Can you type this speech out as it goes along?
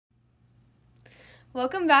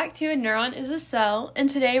Welcome back to A Neuron is a Cell, and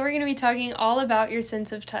today we're going to be talking all about your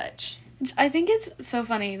sense of touch. I think it's so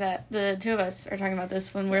funny that the two of us are talking about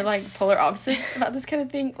this when we're, like, polar opposites about this kind of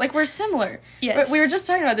thing. Like, we're similar. Yes. But we were just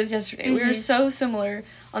talking about this yesterday. Mm-hmm. We were so similar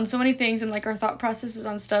on so many things and, like, our thought processes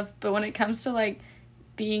on stuff, but when it comes to, like,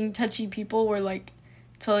 being touchy people, we're, like,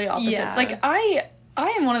 totally opposites. Yeah. Like, I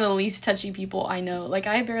am one of the least touchy people I know. Like,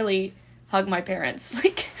 I barely hug my parents.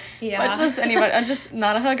 Like, much less anybody. I'm just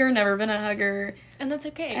not a hugger, never been a hugger. And that's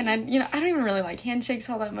okay. And I don't even really like handshakes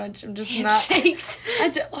all that much. I'm just handshakes.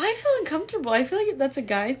 I feel uncomfortable. I feel like that's a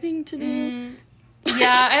guy thing to do.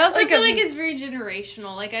 Yeah, I also feel like it's very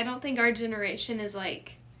generational. Like, I don't think our generation is,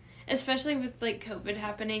 like, especially with, like, COVID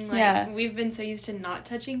happening, like, we've been so used to not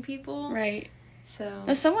touching people. Right. So.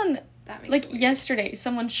 No, someone, that makes like, it weird. yesterday,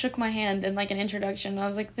 someone shook my hand in, like, an introduction, and I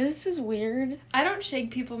was like, this is weird. I don't shake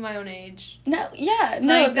people my own age. No, yeah,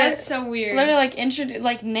 no. Like, that's so weird. Literally,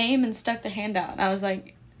 like, name and stuck the hand out, and I was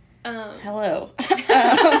like, hello.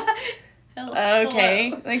 Hello. Okay.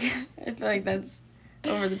 Like, I feel like that's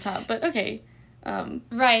over the top, but okay.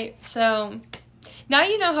 Right, so now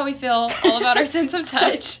you know how we feel all about our sense of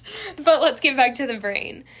touch, but let's get back to the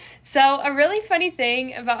brain. So a really funny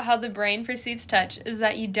thing about how the brain perceives touch is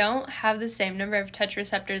that you don't have the same number of touch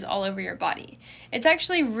receptors all over your body. It's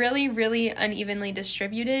actually really, really unevenly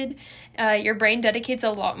distributed. Your brain dedicates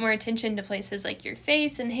a lot more attention to places like your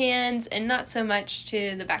face and hands, and not so much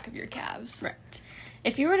to the back of your calves. Right.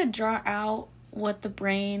 If you were to draw out what the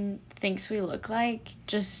brain thinks we look like,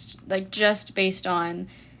 just based on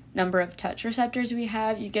number of touch receptors we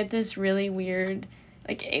have, you get this really weird,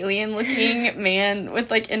 like, alien-looking man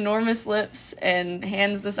with, like, enormous lips and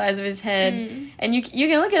hands the size of his head. And you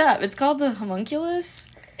can look it up. It's called the homunculus.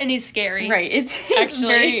 And he's scary. Right. It's actually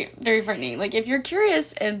very, very frightening. Like, if you're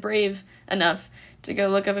curious and brave enough to go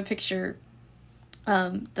look up a picture,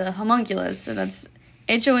 the homunculus, and that's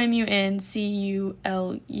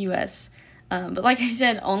HOMUNCULUS. But like I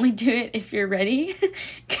said, only do it if you're ready,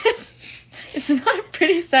 because it's not a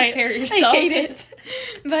pretty sight. Prepare yourself. I hate it.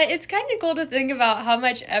 But it's kind of cool to think about how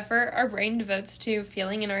much effort our brain devotes to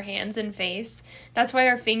feeling in our hands and face. That's why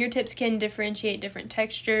our fingertips can differentiate different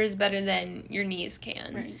textures better than your knees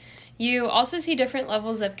can. Right. You also see different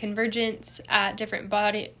levels of convergence at different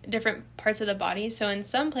parts of the body. So in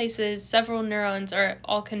some places, several neurons are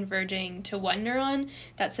all converging to one neuron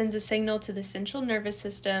that sends a signal to the central nervous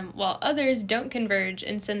system, while others don't converge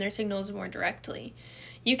and send their signals more directly.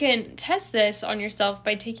 You can test this on yourself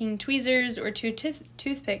by taking tweezers or two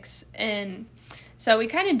toothpicks. And so we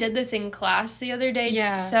kind of did this in class the other day.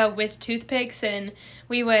 Yeah. So with toothpicks, and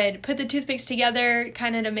we would put the toothpicks together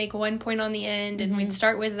kind of to make one point on the end, and we'd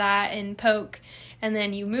start with that and poke. And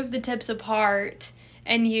then you move the tips apart,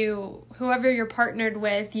 and whoever you're partnered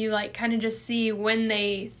with, you, like, kind of just see when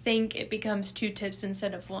they think it becomes two tips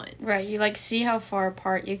instead of one. Right. You, like, see how far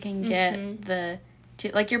apart you can get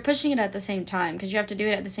like, you're pushing it at the same time, because you have to do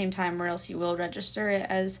it at the same time or else you will register it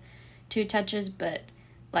as two touches, but,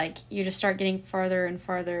 like, you just start getting farther and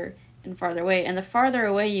farther and farther away, and the farther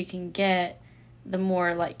away you can get, the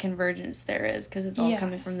more, like, convergence there is, because it's all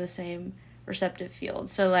coming from the same receptive field.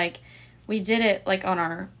 So, like, we did it, like, on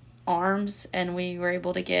our arms, and we were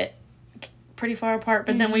able to get pretty far apart,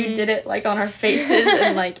 but then we did it, like, on our faces,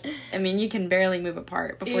 and, like, I mean, you can barely move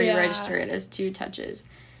apart before you register it as two touches.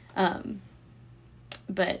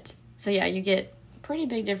 But, so yeah, you get pretty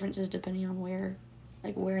big differences depending on where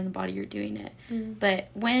in the body you're doing it. But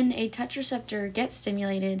when a touch receptor gets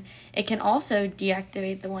stimulated, it can also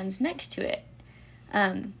deactivate the ones next to it.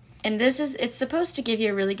 And it's supposed to give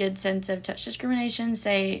you a really good sense of touch discrimination,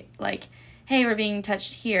 say, like, hey, we're being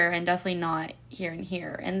touched here, and definitely not here and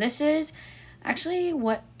here. And this is actually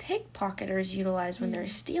what pickpocketers utilize when they're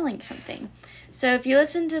stealing something. So if you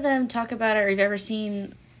listen to them talk about it, or you've ever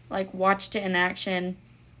seen, like, watched it in action,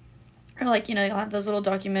 or, like, you'll have those little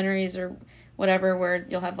documentaries or whatever where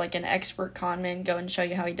you'll have, like, an expert conman go and show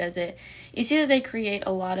you how he does it. You see that they create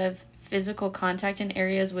a lot of physical contact in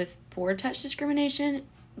areas with poor touch discrimination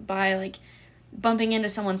by, like, bumping into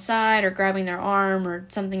someone's side or grabbing their arm or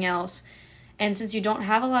something else. And since you don't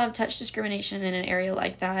have a lot of touch discrimination in an area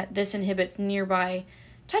like that, this inhibits nearby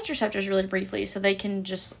touch receptors really briefly, so they can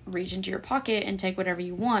just reach into your pocket and take whatever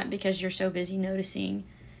you want because you're so busy noticing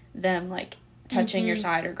them, like, touching your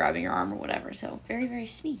side or grabbing your arm or whatever. So very, very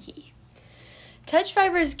sneaky. Touch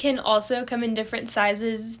fibers can also come in different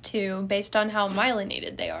sizes, too, based on how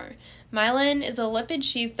myelinated they are. Myelin is a lipid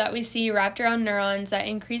sheath that we see wrapped around neurons that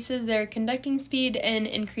increases their conducting speed and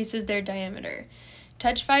increases their diameter.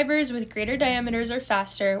 Touch fibers with greater diameters are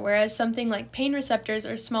faster, whereas something like pain receptors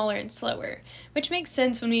are smaller and slower, which makes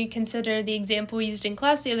sense when we consider the example we used in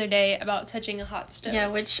class the other day about touching a hot stove. Yeah,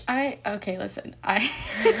 okay, listen,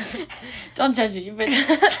 don't judge me, but do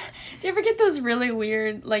you ever get those really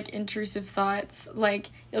weird, like, intrusive thoughts? Like,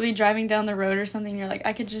 you'll be driving down the road or something, and you're like,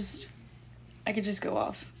 I could just go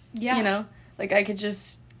off. Yeah. You know? Like, I could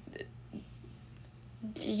just,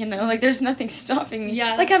 like, there's nothing stopping me.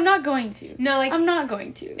 Yeah. Like, I'm not going to. No, like, I'm not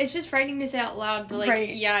going to. it's just frightening to say out loud, but, like,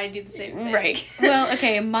 Right. yeah, I do the same thing. Right. Well,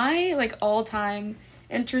 okay, my, like, all-time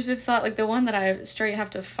intrusive thought, like, the one that I straight have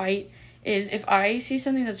to fight is if I see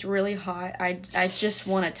something that's really hot, I just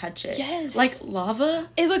want to touch it. Yes. Like, lava.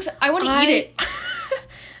 I want to eat it.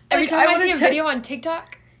 Every time I see a video on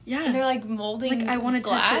TikTok, Yeah. and they're, like, molding Like, I want to touch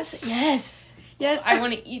glass. it. Yes. Yes. I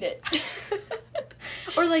want to eat it.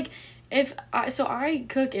 Or, like, I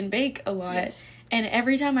cook and bake a lot, Yes. and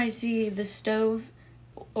every time I see the stove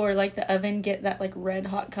or, like, the oven get that, like, red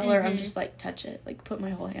hot color, I'm just like, touch it. Like, put my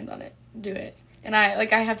whole hand on it. Do it. And I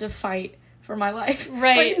have to fight for my life.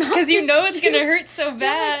 Right, because you know it's going to hurt so Yeah,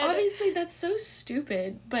 bad. like, obviously, that's so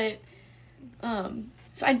stupid, but,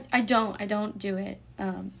 so I don't do it.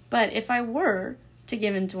 But if I were to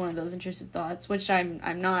give into one of those intrusive thoughts, which I'm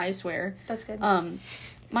not, I swear, That's good.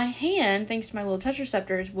 my hand, thanks to my little touch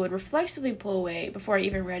receptors, would reflexively pull away before I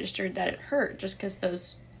even registered that it hurt, just because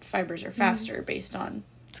those fibers are faster based on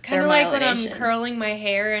It's kind their of like when I'm myelinations. curling my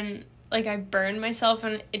hair and, like, I burn myself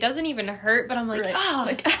and it doesn't even hurt, but I'm like, Right. oh.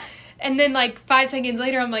 Like, And then, like, 5 seconds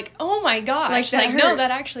later, I'm like, oh my gosh. Like, that no, hurts.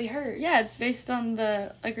 that actually hurt. yeah, it's based on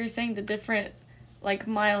like we were saying, the different, like,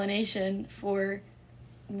 myelination for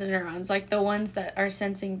the neurons. Like, the ones that are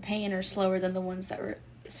sensing pain are slower than the ones that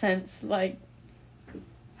sense, like,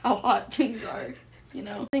 how hot things are, you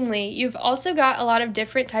know? Interestingly, you've also got a lot of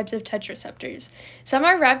different types of touch receptors. Some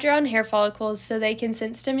are wrapped around hair follicles so they can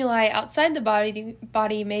sense stimuli outside the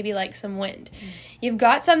body, maybe like some wind. You've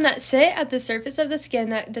got some that sit at the surface of the skin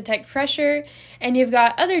that detect pressure, and you've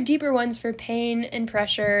got other deeper ones for pain and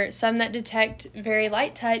pressure, some that detect very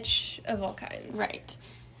light touch of all kinds. Right.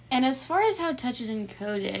 And as far as how touch is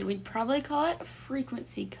encoded, we'd probably call it a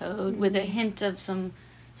frequency code with a hint of some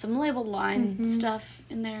labeled line stuff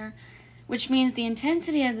in there, which means the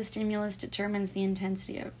intensity of the stimulus determines the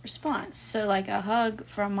intensity of response. So, like, a hug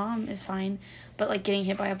from mom is fine, but, like, getting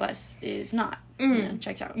hit by a bus is not.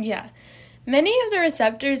 Checks out. Yeah. Many of the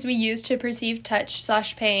receptors we use to perceive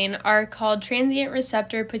touch/pain are called transient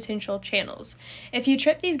receptor potential channels. If you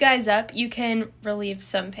trip these guys up, you can relieve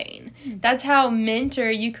some pain. That's how mint or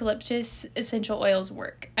eucalyptus essential oils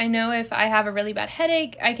work. I know if I have a really bad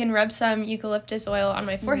headache, I can rub some eucalyptus oil on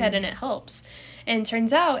my forehead and it helps. And it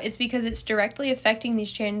turns out it's because it's directly affecting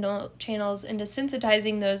these channels and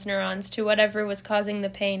desensitizing those neurons to whatever was causing the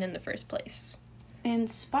pain in the first place. And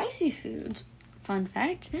spicy foods, fun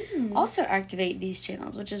fact, also activate these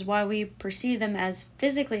channels, which is why we perceive them as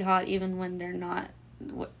physically hot even when they're not.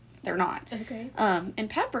 Okay. In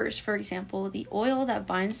peppers, for example, the oil that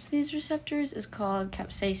binds to these receptors is called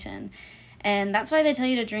capsaicin. And that's why they tell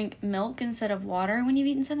you to drink milk instead of water when you've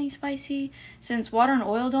eaten something spicy. Since water and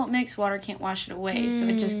oil don't mix, water can't wash it away. So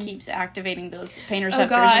it just keeps activating those pain receptors,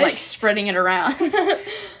 gosh. like spreading it around.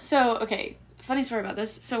 So, okay, funny story about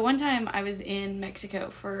this. So one time I was in Mexico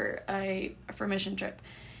for a mission trip.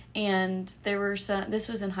 And there were this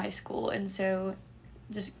was in high school. And so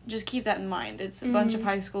just keep that in mind. It's a bunch of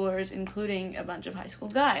high schoolers, including a bunch of high school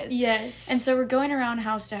guys. Yes. And so we're going around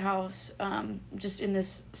house to house, just in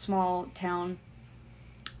this small town,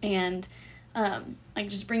 and like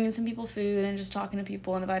just bringing some people food and just talking to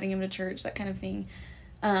people and inviting them to church, that kind of thing.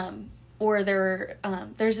 Or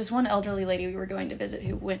there's this one elderly lady we were going to visit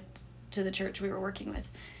who went to the church we were working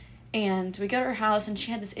with. And we go to her house, and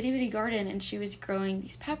she had this itty bitty garden, and she was growing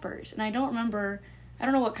these peppers. And I don't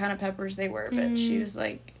know what kind of peppers they were, but she was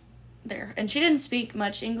like there. And she didn't speak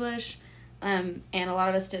much English, and a lot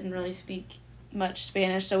of us didn't really speak much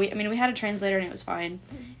Spanish. So we had a translator, and it was fine.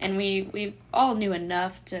 And we all knew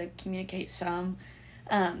enough to communicate some.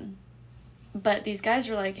 But these guys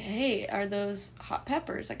were like, hey, are those hot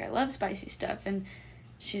peppers? Like, I love spicy stuff. And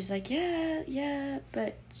she was like, yeah,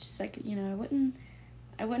 but she's like,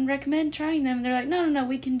 I wouldn't recommend trying them. And they're like, no,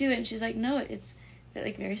 we can do it. And she's like, no, it's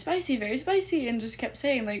like very spicy, and just kept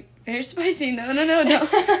saying, like, very spicy, no,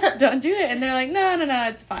 don't do it. And they're like, no,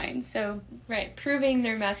 it's fine. So right, proving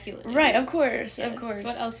their masculinity. Right, of course.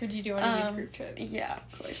 What else would you do on a youth group trip? Yeah,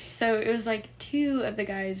 of course. So it was like 2 of the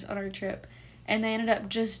guys on our trip, and they ended up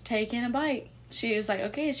just taking a bite. She was like,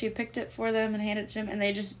 okay, she picked it for them and handed it to them, and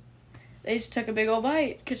they just took a big old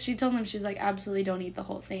bite, because she told them, she was like, absolutely don't eat the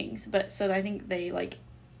whole thing. But so I think they, like,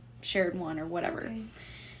 shared one or whatever. Okay.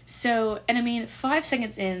 So, and I mean, 5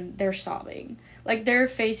 seconds in, they're sobbing. Like, their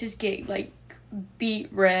faces get, like, beet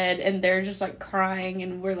red, and they're just, like, crying,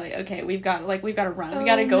 and we're like, okay, we've got to run. We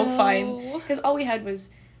got to go find, because all we had was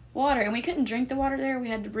water, and we couldn't drink the water there. We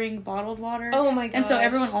had to bring bottled water. Oh my gosh. And so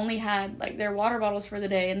everyone only had, like, their water bottles for the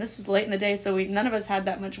day, and this was late in the day, so none of us had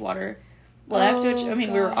that much water left, which, I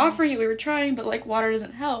mean, we were offering it, we were trying, but, like, water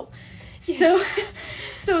doesn't help. Yes.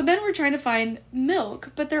 So then we're trying to find milk,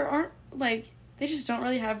 but there aren't, like, they just don't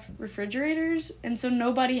really have refrigerators, and so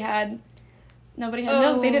nobody had milk.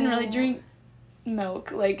 They didn't really drink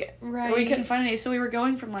milk, like, we couldn't find any, so we were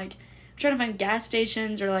going from, like, trying to find gas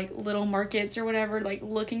stations or, like, little markets or whatever, like,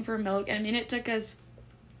 looking for milk, and I mean, it took us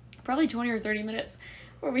probably 20 or 30 minutes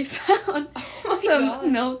where we found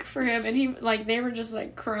some milk for him, and he, like, they were just,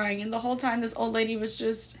 like, crying, and the whole time this old lady was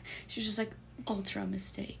just, she was just like, ultra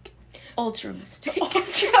mistake. And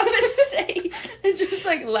just,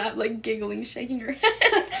 like, laugh, like, giggling, shaking her head.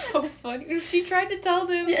 That's so funny. She tried to tell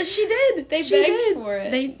them. Yeah, she did. They begged for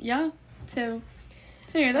it. So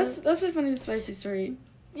anyway, that's a funny spicy story.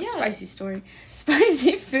 Yeah. Spicy story.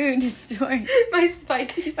 Spicy food story. My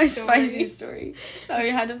spicy story. Oh, we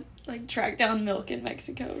had to, like, track down milk in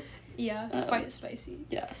Mexico. Yeah, quite spicy.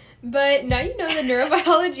 Yeah. But now you know the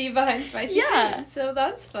neurobiology behind spicy food, so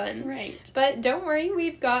that's fun. Right. But don't worry,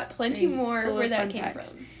 we've got plenty more where that came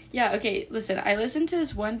from. Yeah, okay, listen, I listened to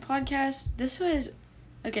this one podcast. This was,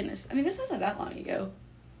 oh goodness, I mean, this wasn't that long ago.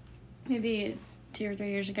 Maybe 2 or 3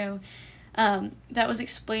 years ago. That was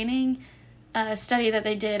explaining a study that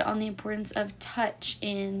they did on the importance of touch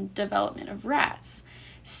in development of rats.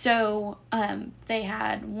 So, they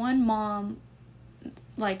had one mom,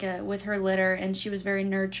 like, with her litter, and she was very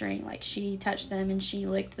nurturing. Like, she touched them and she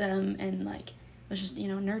licked them and, like, was just,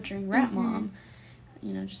 nurturing rat mom,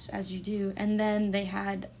 just as you do. And then they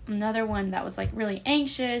had another one that was, like, really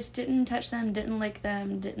anxious, didn't touch them, didn't lick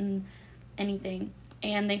them, didn't anything.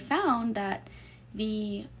 And they found that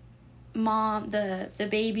the mom, the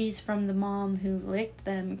babies from the mom who licked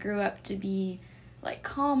them grew up to be, like,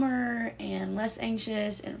 calmer and less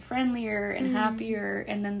anxious and friendlier and happier,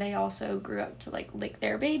 and then they also grew up to, like, lick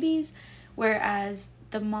their babies, whereas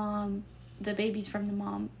the babies from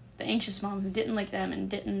the anxious mom who didn't lick them and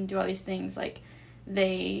didn't do all these things, like,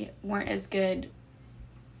 they weren't as good,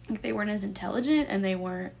 like, they weren't as intelligent, and they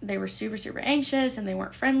were super, super anxious, and they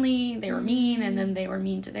weren't friendly, they were mean, and then they were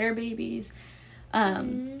mean to their babies.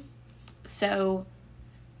 So,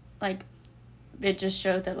 like, it just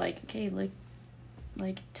showed that, like, okay,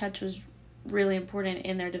 like, touch was really important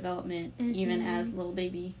in their development, even as little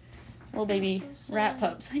baby so rat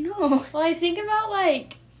pups. I know. Well, I think about,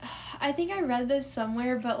 like, I think I read this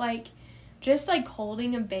somewhere, but, like, just, like,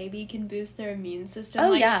 holding a baby can boost their immune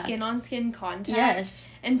system, skin-on-skin contact. Yes.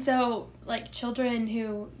 And so, like, children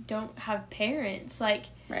who don't have parents, like,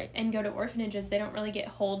 right, and go to orphanages, they don't really get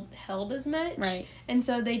held as much. Right. And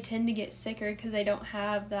so they tend to get sicker because they don't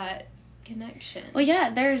have that connection. Well, yeah,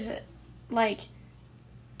 there's, like,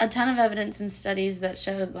 a ton of evidence and studies that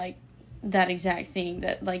show, like, that exact thing,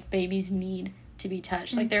 that, like, babies need to be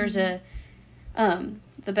touched. Like, there's the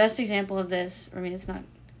best example of this, I mean, it's not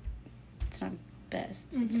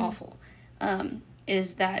best, it's awful,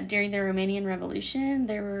 is that during the Romanian Revolution,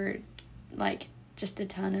 there were, like, just a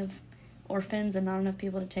ton of orphans and not enough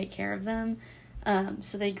people to take care of them.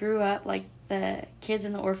 So they grew up, like, the kids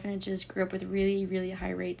in the orphanages grew up with really, really high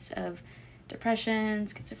rates of depression,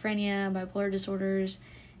 schizophrenia, bipolar disorders,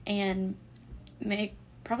 and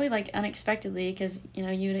probably, like, unexpectedly, because, you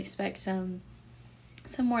would expect some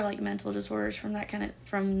more, like, mental disorders from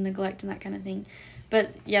neglect and that kind of thing.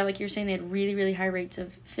 But, yeah, like you're saying, they had really, really high rates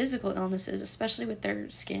of physical illnesses, especially with their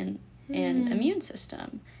skin and immune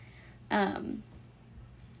system.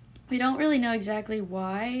 We don't really know exactly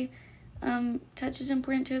why touch is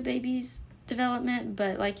important to a baby's development,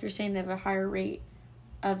 but, like you're saying, they have a higher rate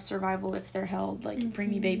of survival if they're held, like,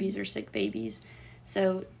 preemie babies or sick babies.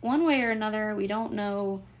 So, one way or another, we don't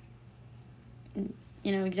know,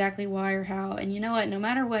 exactly why or how. And you know what? No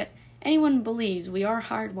matter what anyone believes, we are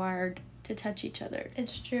hardwired to touch each other.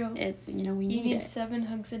 It's true. We need it. 7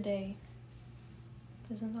 hugs a day.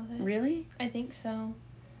 Isn't that it? Really? I think so.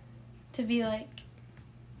 To be like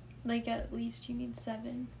at least you need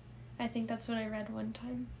 7. I think that's what I read one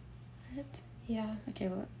time. What? Yeah. Okay,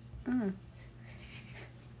 well,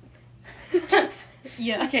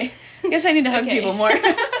 yeah. Okay. I guess I need to hug people more.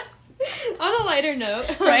 On a lighter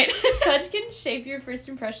note, right? Touch can shape your first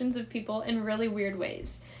impressions of people in really weird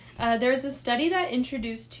ways. There was a study that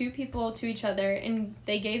introduced 2 people to each other, and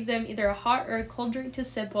they gave them either a hot or a cold drink to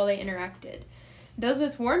sip while they interacted. Those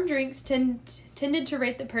with warm drinks tended to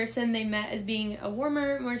rate the person they met as being a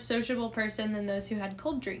warmer, more sociable person than those who had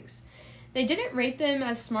cold drinks. They didn't rate them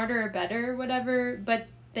as smarter or better or whatever, but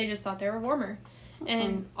they just thought they were warmer.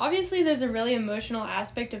 And obviously there's a really emotional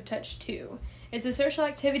aspect of touch too. It's a social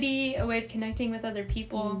activity, a way of connecting with other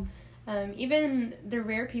people. Even the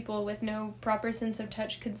rare people with no proper sense of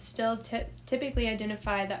touch could still typically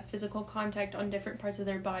identify that physical contact on different parts of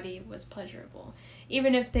their body was pleasurable,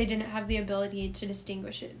 even if they didn't have the ability to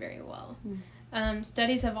distinguish it very well.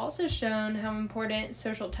 Studies have also shown how important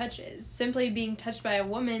social touch is. Simply being touched by a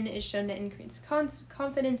woman is shown to increase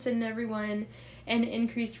confidence in everyone and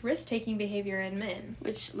increase risk-taking behavior in men.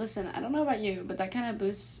 Which, listen, I don't know about you, but that kind of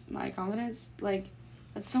boosts my confidence. Like,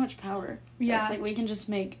 that's so much power. Yeah. It's like we can just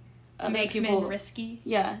make people men risky.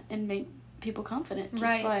 Yeah, and make people confident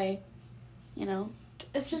just by,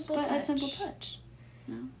 a simple touch.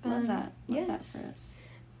 Love that. Love that for us.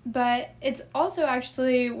 But it's also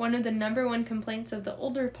actually one of the number one complaints of the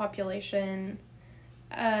older population,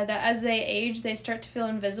 that as they age, they start to feel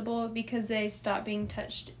invisible because they stop being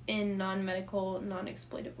touched in non-medical,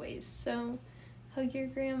 non-exploitive ways. So, hug your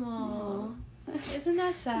grandma. Aww. Isn't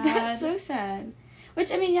that sad? That's so sad. Which,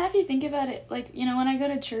 if you think about it, like, when I go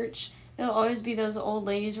to church, there'll always be those old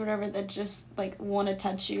ladies or whatever that just, like, want to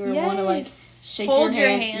touch you or want to, like, shake hold your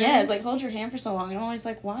hand. hand. Yeah, like, hold your hand for so long. And I'm always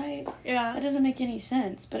like, why? Yeah. That doesn't make any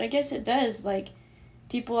sense. But I guess it does. Like,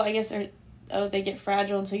 people, I guess, they get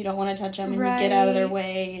fragile, and so you don't want to touch them, and you get out of their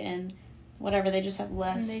way, and whatever, they just have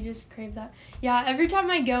less. And they just crave that. Yeah, every time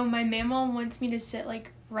I go, my mama wants me to sit,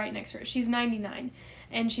 like, right next to her. She's 99,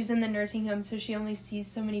 and she's in the nursing home, so she only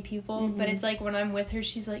sees so many people. But it's like, when I'm with her,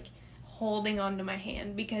 she's, like, holding onto my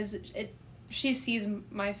hand, because she sees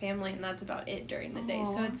my family, and that's about it during the day.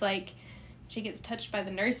 So it's like, she gets touched by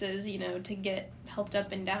the nurses, to get helped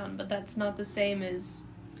up and down, but that's not the same as,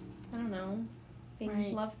 I don't know,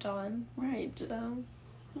 being loved on. Right. So.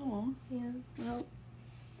 Oh. Yeah. Well,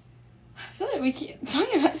 I feel like we keep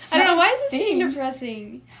talking about I don't know, why is this getting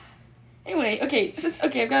depressing? Anyway, okay,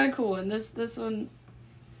 I've got a cool one. This one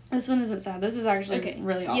isn't sad. This is actually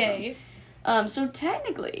really awesome. Yay. So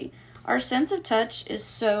technically, our sense of touch is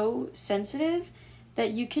so sensitive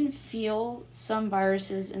that you can feel some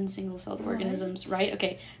viruses in single-celled organisms, right?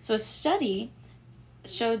 Okay, so a study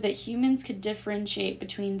showed that humans could differentiate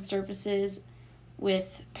between surfaces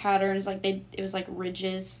with patterns, like it was like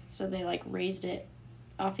ridges, so they like raised it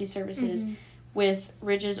off these surfaces with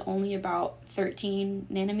ridges only about 13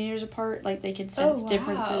 nanometers apart, like they could sense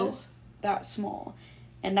differences that small.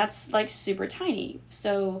 And that's like super tiny.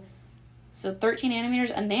 So 13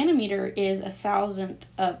 nanometers, a nanometer is 1,000th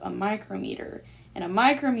of a micrometer. And a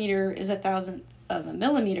micrometer is 1,000th of a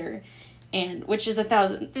millimeter, and which is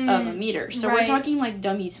 1,000th of a meter. So we're talking like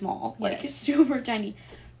dummy small, like super tiny.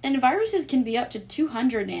 And viruses can be up to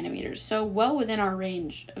 200 nanometers, so well within our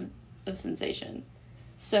range of sensation.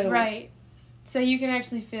 So so you can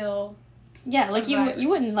actually feel. Yeah, like you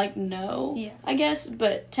wouldn't like know. Yeah. I guess,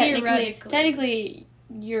 but technically,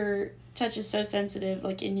 your touch is so sensitive,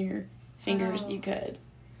 like in your fingers, you could.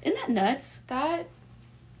 Isn't that nuts?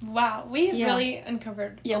 Wow, we have really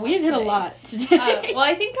uncovered we have hit a lot today. Well,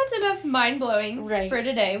 I think that's enough mind-blowing for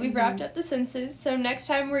today. We've wrapped up the senses, so next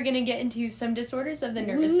time we're going to get into some disorders of the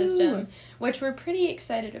nervous system, which we're pretty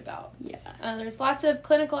excited about. Yeah. There's lots of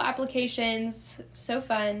clinical applications, so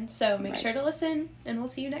fun, so make sure to listen, and we'll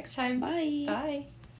see you next time. Bye. Bye.